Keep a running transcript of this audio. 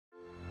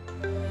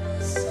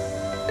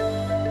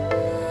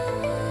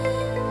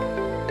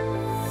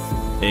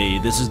Hey,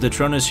 this is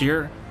Detronus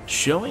here,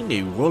 showing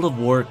a World of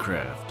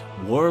Warcraft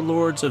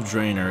Warlords of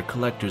Draenor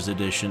Collector's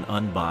Edition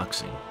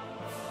unboxing.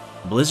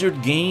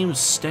 Blizzard games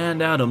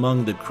stand out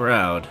among the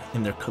crowd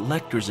in their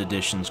Collector's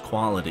Edition's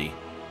quality.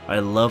 I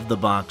love the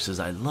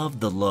boxes, I love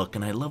the look,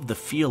 and I love the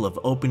feel of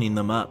opening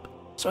them up,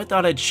 so I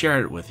thought I'd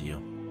share it with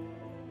you.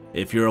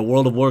 If you're a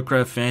World of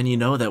Warcraft fan, you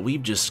know that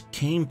we've just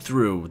came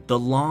through the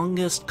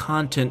longest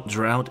content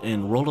drought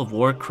in World of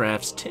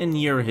Warcraft's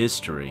 10-year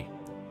history.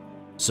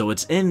 So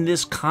it's in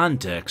this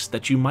context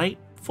that you might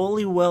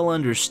fully well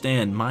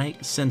understand my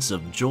sense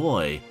of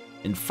joy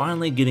in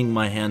finally getting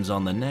my hands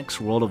on the next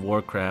World of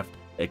Warcraft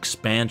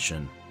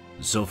expansion.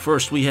 So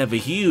first we have a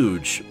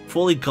huge,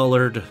 fully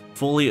colored,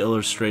 fully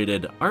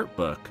illustrated art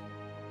book.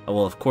 Oh,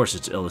 well, of course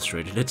it's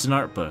illustrated, it's an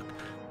art book.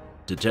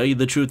 To tell you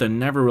the truth, I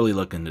never really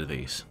look into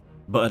these,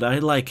 but I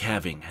like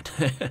having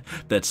it.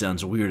 That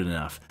sounds weird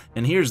enough.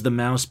 And here's the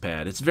mouse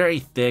pad. It's very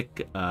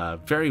thick,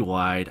 very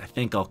wide. I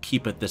think I'll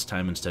keep it this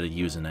time instead of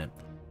using it.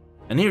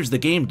 And here's the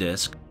game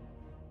disc.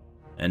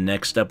 And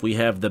next up we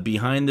have the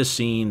behind the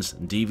scenes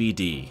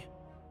DVD.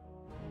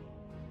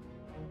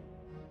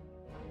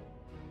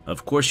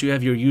 Of course you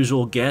have your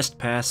usual guest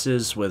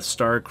passes with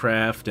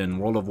StarCraft and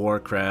World of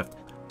Warcraft.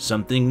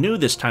 Something new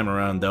this time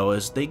around though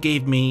is they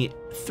gave me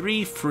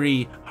 3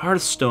 free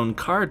Hearthstone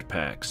card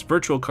packs,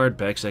 virtual card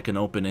packs I can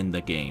open in the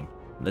game.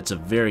 That's a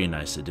very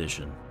nice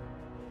addition.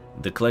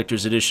 The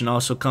Collector's Edition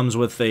also comes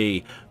with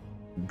a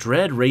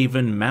Dread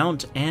Raven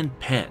mount and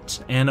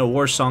pet, and a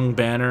Warsong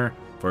banner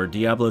for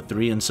Diablo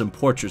 3 and some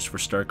portraits for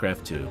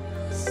StarCraft 2.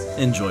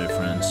 Enjoy,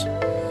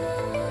 friends.